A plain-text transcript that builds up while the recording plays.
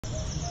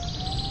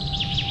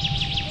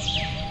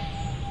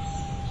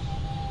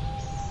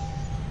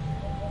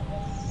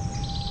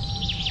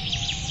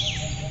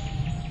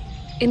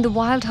In the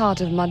wild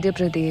heart of Madhya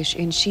Pradesh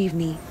in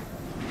Shivni,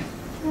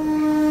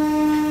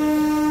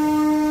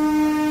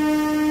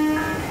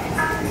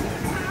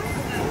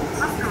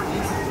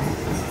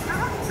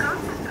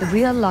 a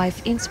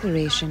real-life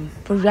inspiration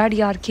for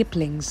Rudyard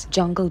Kipling's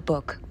Jungle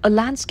Book, a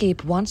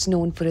landscape once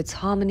known for its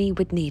harmony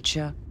with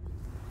nature.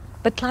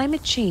 But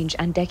climate change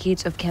and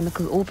decades of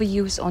chemical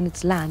overuse on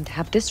its land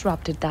have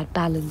disrupted that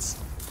balance,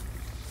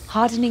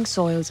 hardening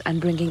soils and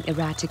bringing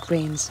erratic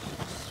rains.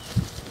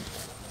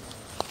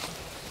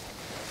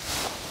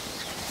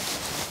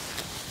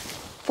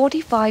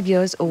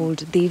 "45-years-old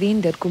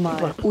Devender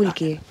Kumar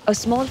Ulke, a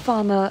small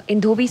farmer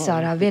in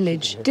Dhobisara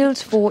village,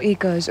 tills 4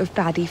 acres of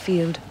paddy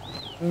field.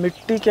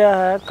 मिट्टी क्या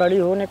है, कड़ी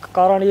होने का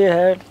कारण ये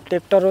है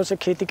ट्रैक्टरों से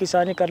खेती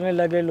किसानी करने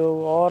लगे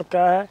लोग। और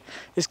क्या है,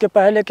 इसके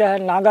पहले क्या है,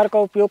 नांगर का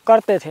उपयोग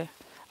करते थे।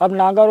 अब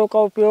नांगरों का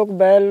उपयोग,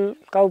 बैल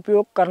का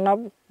उपयोग करना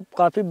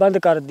काफ़ी बंद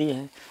कर दिए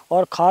हैं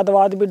और खाद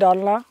वाद भी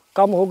डालना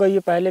कम हो गई है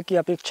पहले की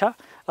अपेक्षा।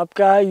 अब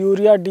क्या है,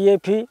 यूरिया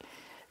DAP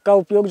का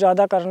उपयोग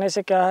ज़्यादा करने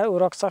से क्या है,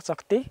 उर्वरक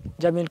शक्ति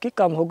ज़मीन की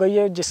कम हो गई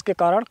है, जिसके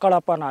कारण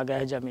कड़ापन आ गया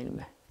है ज़मीन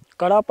में।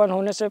 कड़ापन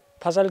होने से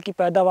फसल की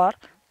पैदावार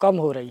कम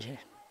हो रही है,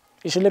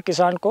 इसलिए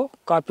किसान को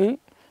काफ़ी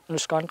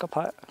नुकसान का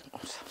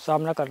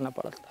सामना करना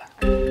पड़ता है।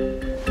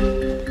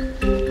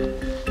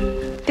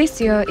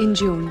 This year in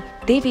June,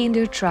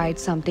 Devender tried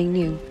something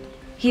new.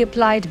 He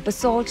applied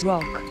basalt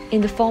rock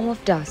in the form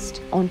of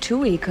dust on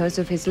 2 acres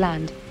of his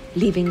land,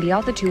 leaving the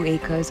other 2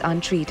 acres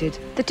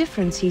untreated. The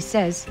difference, he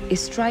says,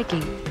 is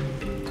striking.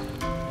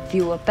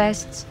 Fewer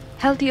pests,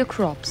 healthier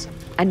crops,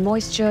 and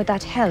moisture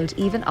that held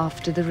even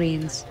after the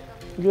rains.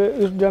 ये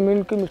इस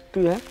ज़मीन की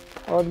मिट्टी है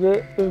और ये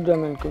इस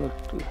ज़मीन की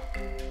मिट्टी है।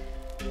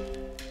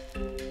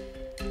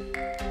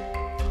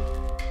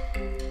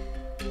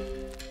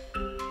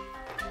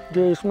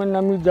 ये इसमें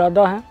नमी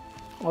ज़्यादा है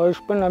और इस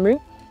पर नमी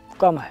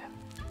कम है।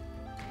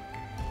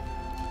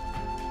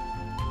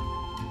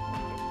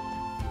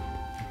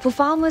 For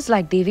farmers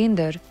like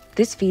Devender,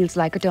 this feels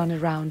like a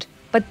turnaround.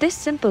 But this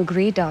simple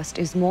grey dust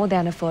is more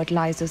than a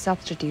fertilizer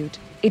substitute.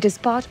 It is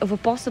part of a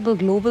possible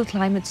global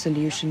climate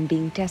solution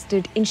being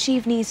tested in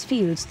Shivni's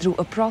fields through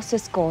a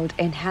process called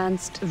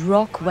Enhanced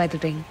Rock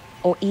Weathering,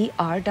 or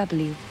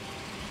ERW.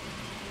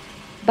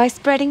 By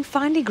spreading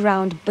finely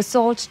ground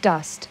basalt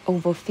dust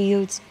over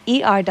fields,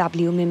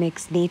 ERW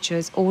mimics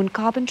nature's own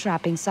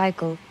carbon-trapping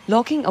cycle,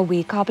 locking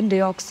away carbon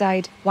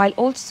dioxide while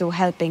also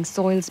helping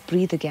soils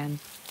breathe again.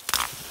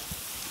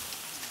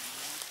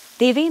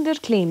 Devender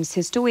claims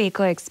his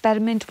 2-acre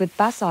experiment with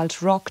basalt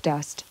rock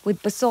dust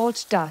with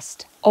basalt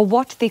dust, or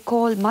what they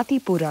call Mati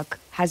Purak,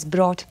 has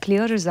brought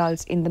clear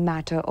results in the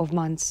matter of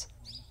months.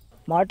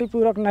 माटी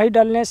पूरक नहीं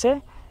डालने से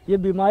ये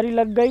बीमारी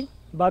लग गई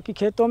बाकी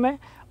खेतों में,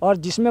 और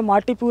जिसमें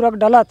माटी पूरक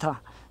डाला था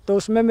तो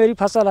उसमें मेरी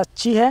फसल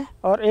अच्छी है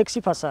और एक सी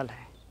फसल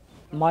है।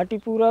 माटी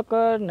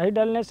पूरक नहीं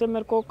डालने से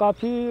मेरे को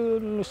काफ़ी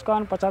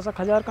नुकसान,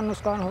 50,000 का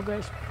नुकसान हो गया।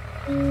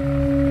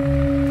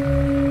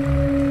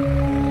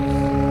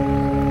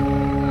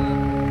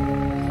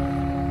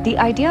 The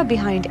idea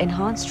behind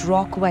enhanced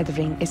rock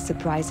weathering is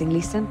surprisingly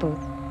simple.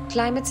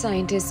 Climate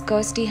scientist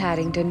Kirsty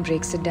Harrington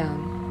breaks it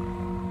down.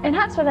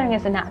 Enhanced weathering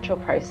is a natural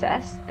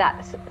process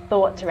that's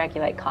thought to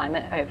regulate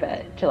climate over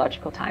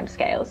geological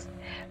timescales.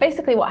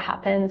 Basically what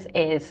happens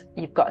is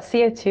you've got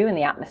CO2 in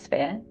the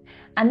atmosphere,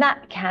 and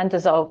that can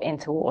dissolve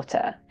into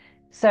water.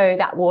 So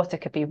that water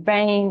could be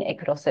rain, it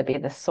could also be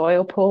the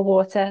soil pool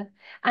water,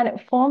 and it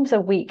forms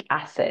a weak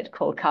acid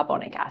called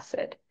carbonic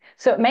acid.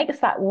 So it makes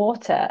that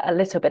water a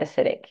little bit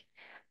acidic.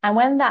 And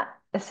when that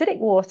acidic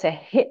water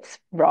hits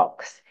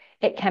rocks,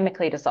 it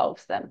chemically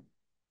dissolves them.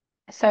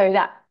 So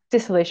that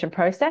dissolution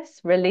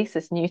process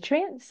releases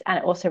nutrients, and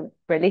it also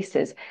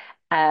releases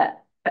an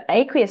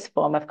aqueous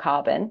form of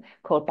carbon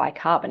called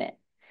bicarbonate.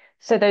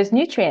 So those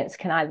nutrients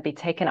can either be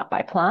taken up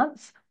by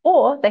plants,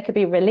 or they could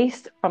be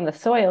released from the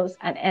soils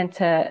and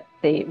enter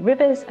the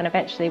rivers and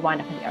eventually wind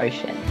up in the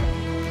ocean.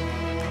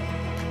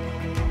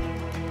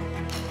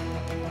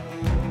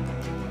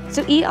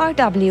 So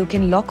ERW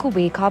can lock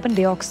away carbon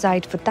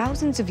dioxide for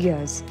thousands of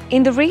years.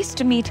 In the race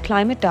to meet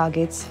climate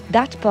targets,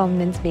 that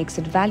permanence makes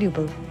it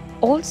valuable.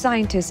 All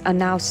scientists are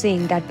now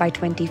saying that by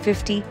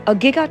 2050, a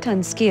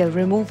gigaton scale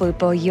removal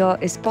per year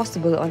is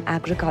possible on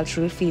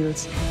agricultural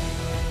fields.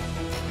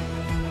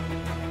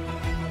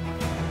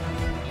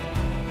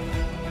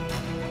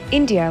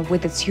 India,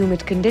 with its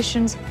humid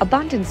conditions,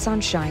 abundant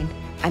sunshine,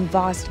 and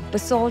vast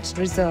basalt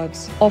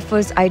reserves,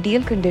 offers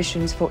ideal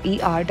conditions for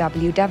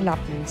ERW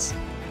developments.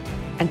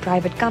 And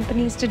private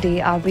companies today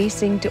are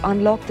racing to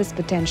unlock this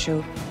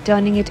potential,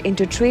 turning it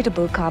into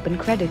tradable carbon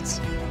credits.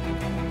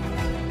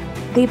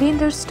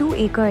 Devender's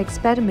 2-acre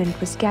experiment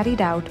was carried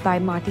out by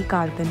Mati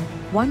Carbon,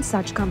 one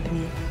such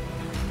company.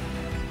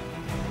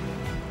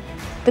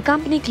 The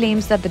company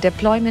claims that the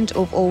deployment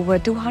of over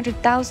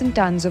 200,000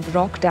 tons of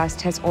rock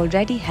dust has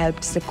already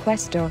helped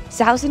sequester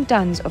 1,000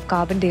 tons of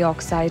carbon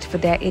dioxide for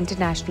their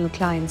international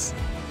clients.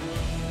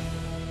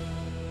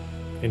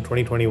 In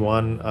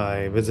 2021,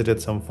 I visited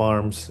some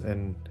farms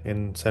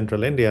in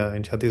central India,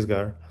 in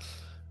Chhattisgarh,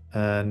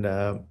 and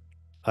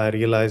I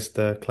realized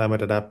the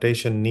climate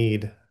adaptation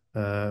need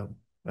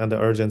and the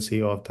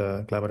urgency of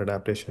the climate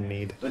adaptation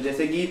need. तो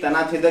जैसे कि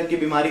तना छेदक की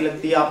बीमारी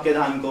लगती है आपके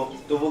धान को,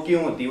 तो वो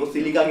क्यों होती है? वो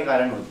सिलिका के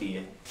कारण होती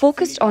है.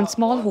 Focused on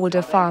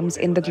smallholder farms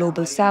in the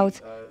global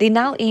south, they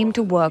now aim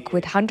to work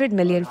with 100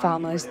 million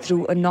farmers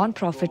through a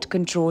non-profit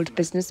controlled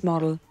business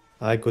model.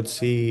 I could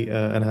see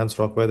enhanced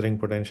rock weathering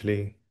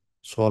potentially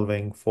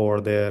solving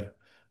for their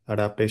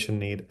adaptation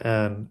need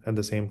and at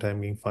the same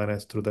time being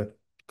financed through the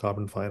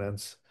carbon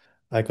finance.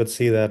 I could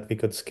see that we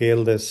could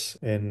scale this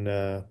in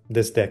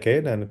this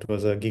decade, and it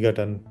was a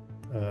gigaton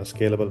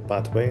scalable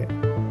pathway.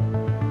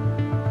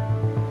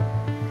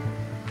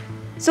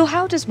 So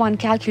how does one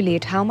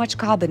calculate how much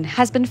carbon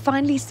has been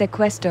finally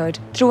sequestered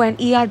through an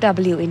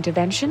ERW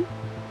intervention?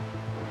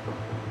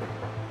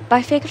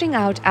 By figuring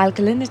out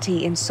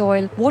alkalinity in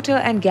soil, water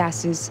and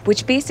gases,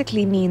 which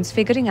basically means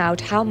figuring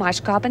out how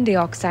much carbon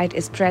dioxide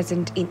is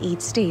present in each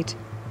state.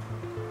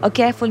 A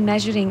careful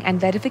measuring and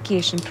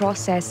verification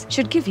process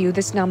should give you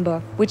this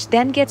number, which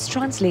then gets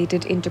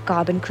translated into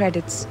carbon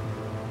credits.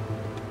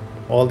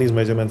 All these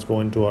measurements go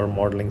into our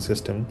modeling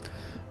system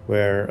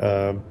where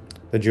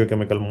the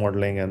geochemical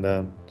modeling and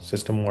the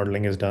system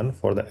modeling is done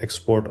for the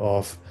export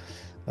of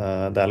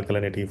the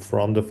alkalinity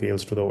from the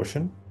fields to the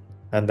ocean.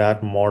 And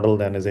that model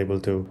then is able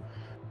to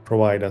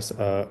provide us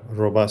a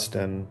robust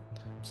and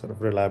sort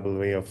of reliable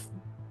way of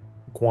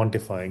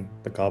quantifying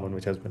the carbon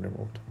which has been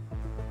removed.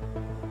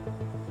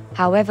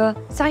 However,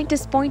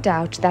 scientists point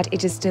out that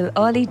it is still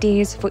early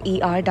days for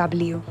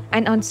ERW,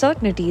 and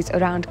uncertainties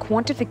around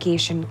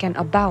quantification can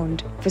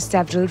abound for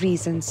several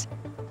reasons.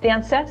 The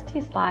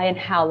uncertainties lie in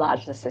how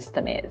large the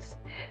system is.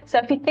 So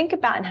if you think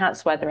about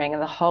enhanced weathering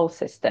and the whole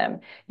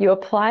system, you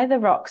apply the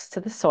rocks to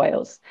the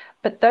soils,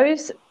 but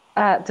those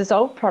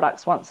dissolved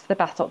products, once the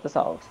basalt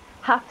dissolves,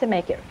 have to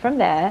make it from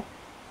there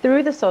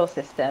through the soil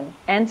system,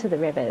 enter the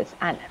rivers,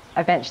 and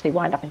eventually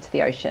wind up into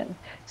the ocean.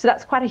 So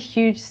that's quite a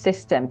huge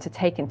system to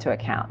take into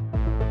account.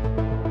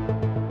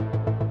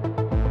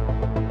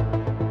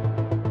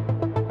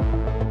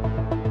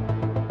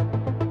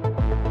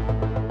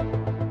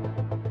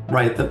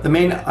 Right. The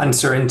main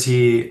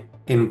uncertainty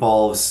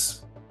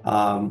involves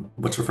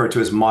what's referred to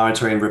as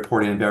monitoring,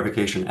 reporting, and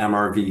verification,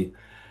 MRV,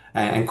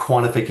 and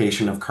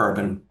quantification of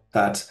carbon.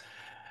 That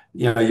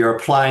you're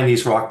applying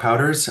these rock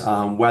powders.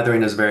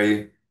 Weathering is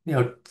very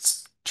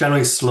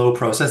generally slow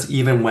process,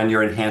 even when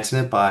you're enhancing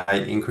it by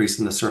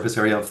increasing the surface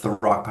area of the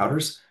rock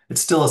powders.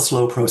 It's still a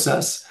slow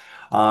process.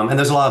 And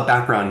there's a lot of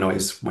background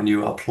noise when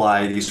you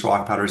apply these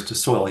rock powders to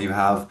soil. You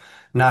have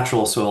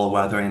natural soil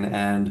weathering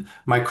and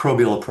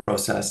microbial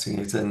processing.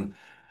 And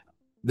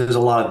there's a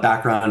lot of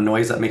background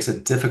noise that makes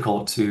it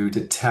difficult to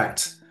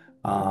detect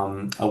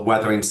a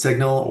weathering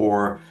signal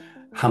or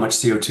how much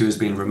CO2 is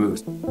being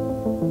removed.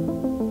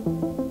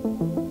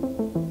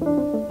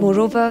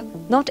 Moreover,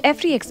 not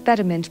every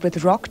experiment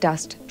with rock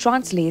dust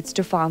translates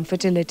to farm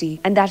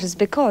fertility, and that is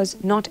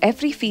because not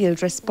every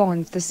field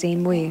responds the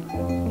same way.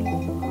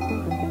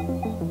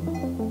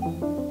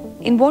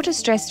 In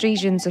water-stressed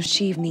regions of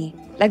Shivni,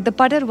 like the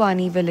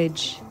Padarwani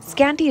village,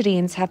 scanty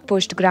rains have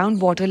pushed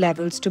groundwater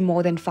levels to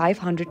more than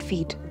 500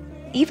 feet.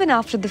 Even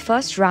after the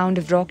first round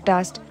of rock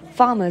dust,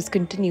 farmers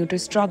continue to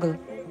struggle.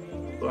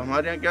 तो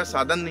हमारे यहाँ क्या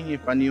साधन नहीं है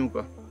पानियों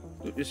का,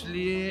 तो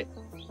इसलिए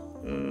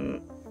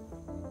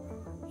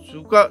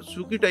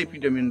सूखी टाइप की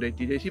जमीन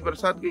रहती है. जैसी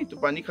बरसात गई तो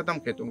पानी खत्म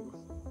खेतों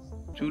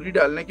का. चूरी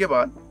डालने के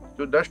बाद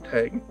जो डस्ट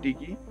है मिट्टी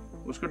की,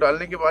 उसको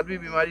डालने के बाद भी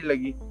बीमारी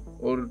लगी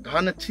और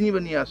धान अच्छी नहीं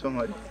बनी आसो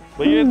हमारी.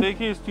 भैया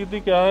देखिए स्थिति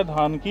क्या है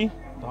धान की.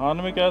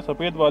 धान में क्या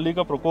सफेद वाली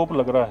का प्रकोप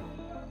लग रहा है.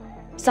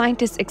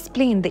 Scientists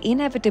explain the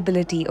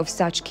inevitability of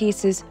such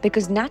cases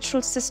because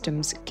natural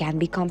systems can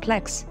be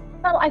complex.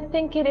 Well, I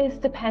think it is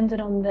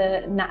dependent on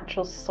the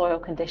natural soil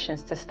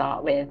conditions to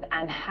start with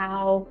and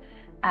how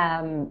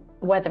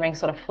weathering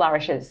sort of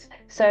flourishes.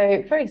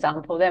 So, for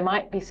example, there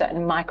might be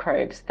certain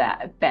microbes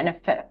that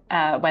benefit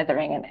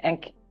weathering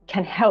and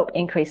can help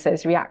increase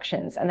those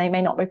reactions, and they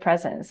may not be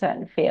present in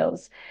certain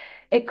fields.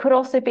 It could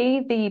also be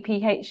the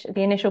pH,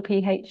 the initial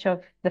pH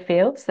of the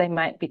fields. They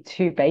might be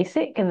too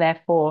basic, and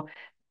therefore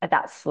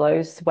that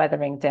slows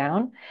weathering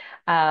down.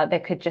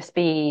 There could just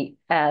be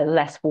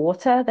less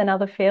water than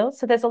other fields.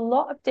 So there's a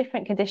lot of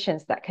different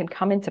conditions that can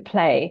come into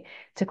play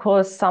to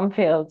cause some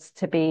fields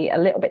to be a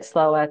little bit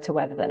slower to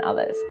weather than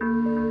others.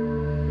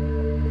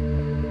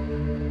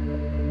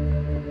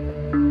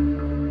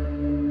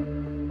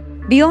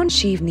 Beyond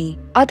Shivni,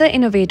 other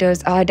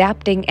innovators are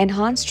adapting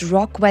enhanced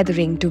rock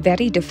weathering to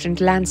very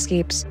different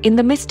landscapes. In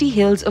the misty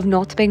hills of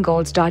North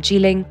Bengal's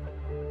Darjeeling,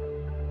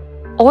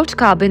 Alt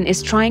Carbon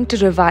is trying to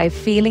revive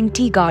failing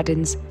tea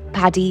gardens,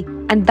 paddy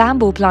and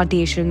bamboo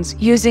plantations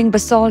using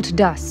basalt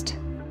dust.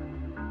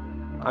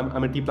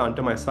 I'm a tea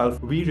planter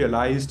myself. We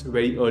realized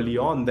very early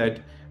on that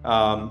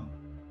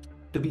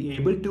to be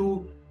able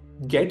to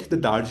get the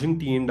Darjeeling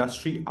tea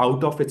industry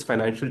out of its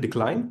financial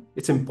decline,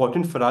 it's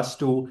important for us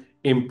to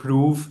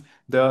improve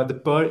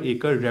the per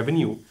acre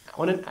revenue.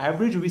 On an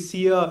average, we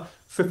see a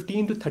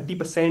 15 to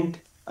 30%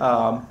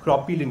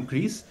 crop yield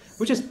increase,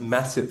 which is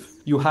massive.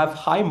 You have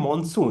high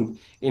monsoon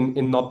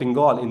in North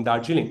Bengal, in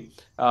Darjeeling,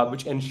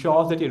 which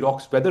ensures that your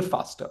rocks weather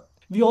faster.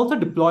 We also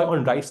deploy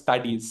on rice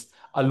paddies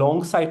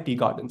alongside tea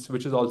gardens,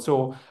 which is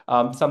also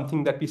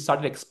something that we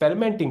started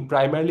experimenting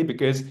primarily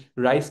because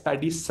rice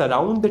paddies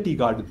surround the tea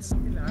gardens.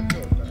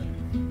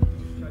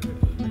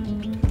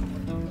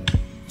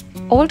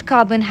 Alt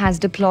Carbon has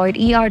deployed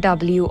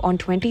ERW on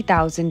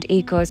 20,000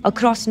 acres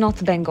across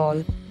North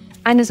Bengal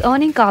and is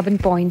earning carbon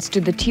points to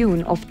the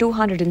tune of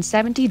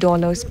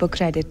 $270 per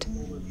credit.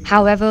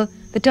 However,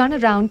 the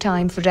turnaround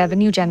time for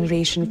revenue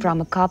generation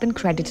from a carbon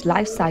credit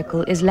life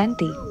cycle is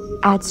lengthy,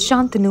 adds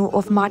Shantanu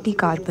of Mati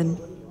Carbon.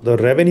 The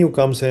revenue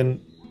comes in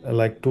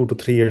like 2 to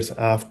 3 years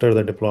after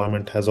the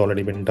deployment has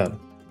already been done,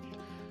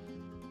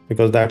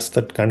 because that's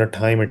the kind of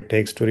time it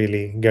takes to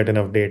really get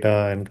enough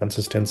data and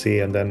consistency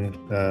and then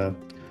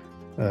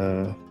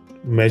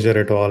measure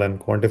it all and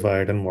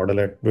quantify it and model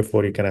it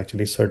before you can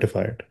actually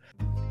certify it.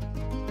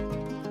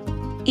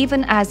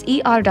 Even as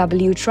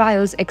ERW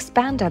trials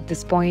expand at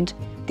this point,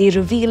 they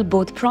reveal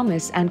both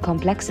promise and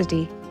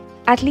complexity.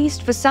 At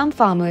least for some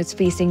farmers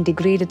facing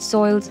degraded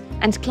soils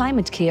and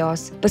climate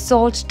chaos,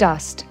 basalt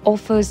dust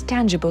offers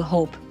tangible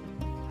hope.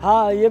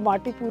 हाँ, ये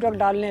माटी पूरक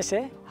डालने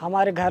से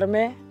हमारे घर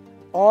में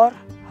और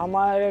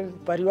हमारे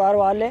परिवार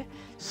वाले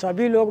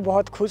सभी लोग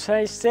बहुत खुश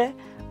हैं इससे,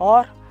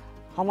 और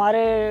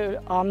हमारे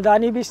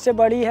आमदनी भी इससे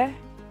बड़ी है,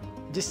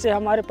 जिससे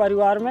हमारे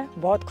परिवार में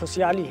बहुत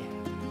खुशहाली है.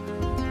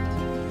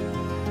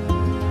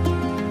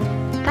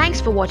 Thanks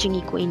for watching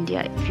Eco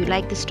India. If you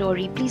like the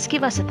story, please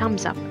give us a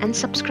thumbs up and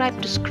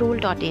subscribe to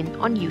Scroll.in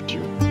on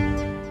YouTube.